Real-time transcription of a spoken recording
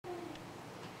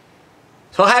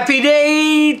So happy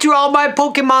day to all my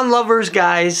Pokemon lovers,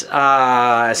 guys.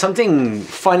 Something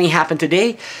funny happened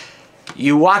today.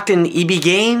 You walked in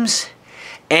Ebgames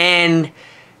and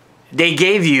they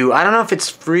gave you, I don't know if it's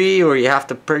free or you have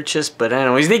to purchase, but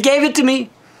anyways, they gave it to me.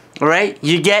 Alright?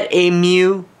 You get a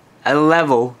Mew, a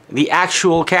level, the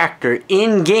actual character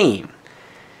in game.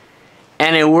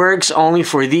 And it works only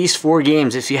for these 4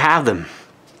 games if you have them.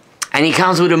 And he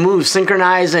comes with a move,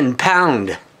 Synchronize and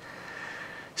Pound.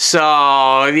 So,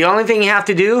 the only thing you have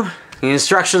to do, the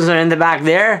instructions are in the back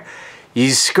there.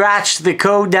 You scratch the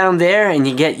code down there and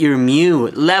you get your Mew,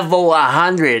 level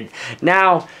 100.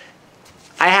 Now,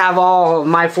 I have all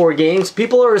my 4 games.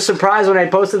 People are surprised when I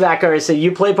posted that card. I said,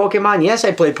 you play Pokemon? Yes,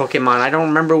 I play Pokemon. I don't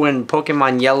remember when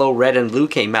Pokemon Yellow, Red, and Blue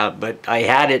came out, but I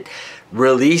had it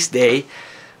release day.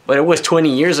 But it was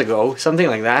 20 years ago, something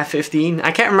like that, 15.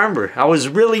 I can't remember. I was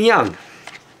really young.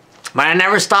 But I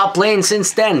never stopped playing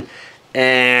since then.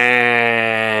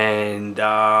 And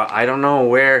I don't know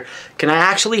where. Can I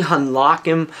actually unlock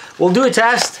him? We'll do a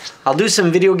test. I'll do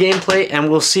some video gameplay and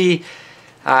we'll see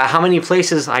how many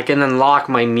places I can unlock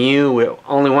my Mew with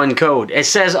only 1 code. It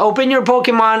says open your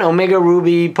Pokemon Omega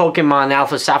Ruby, Pokemon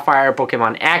Alpha Sapphire,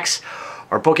 Pokemon X,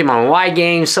 or Pokemon Y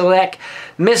game. Select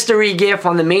mystery gift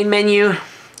on the main menu.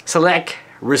 Select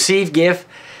receive gift.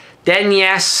 Then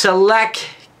yes, select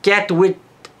get with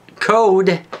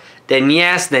code. Then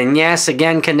yes,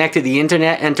 again connect to the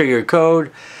internet, enter your code.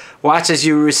 Watch as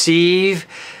you receive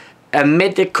a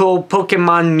mythical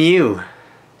Pokemon Mew.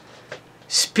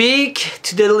 Speak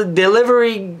to the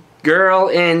delivery girl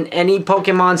in any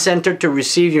Pokemon Center to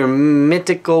receive your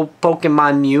mythical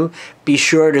Pokemon Mew. Be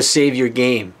sure to save your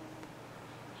game.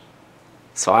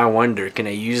 So I wonder, can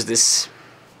I use this?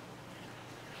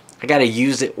 I gotta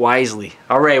use it wisely.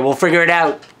 Alright, we'll figure it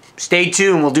out. Stay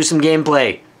tuned, we'll do some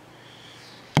gameplay.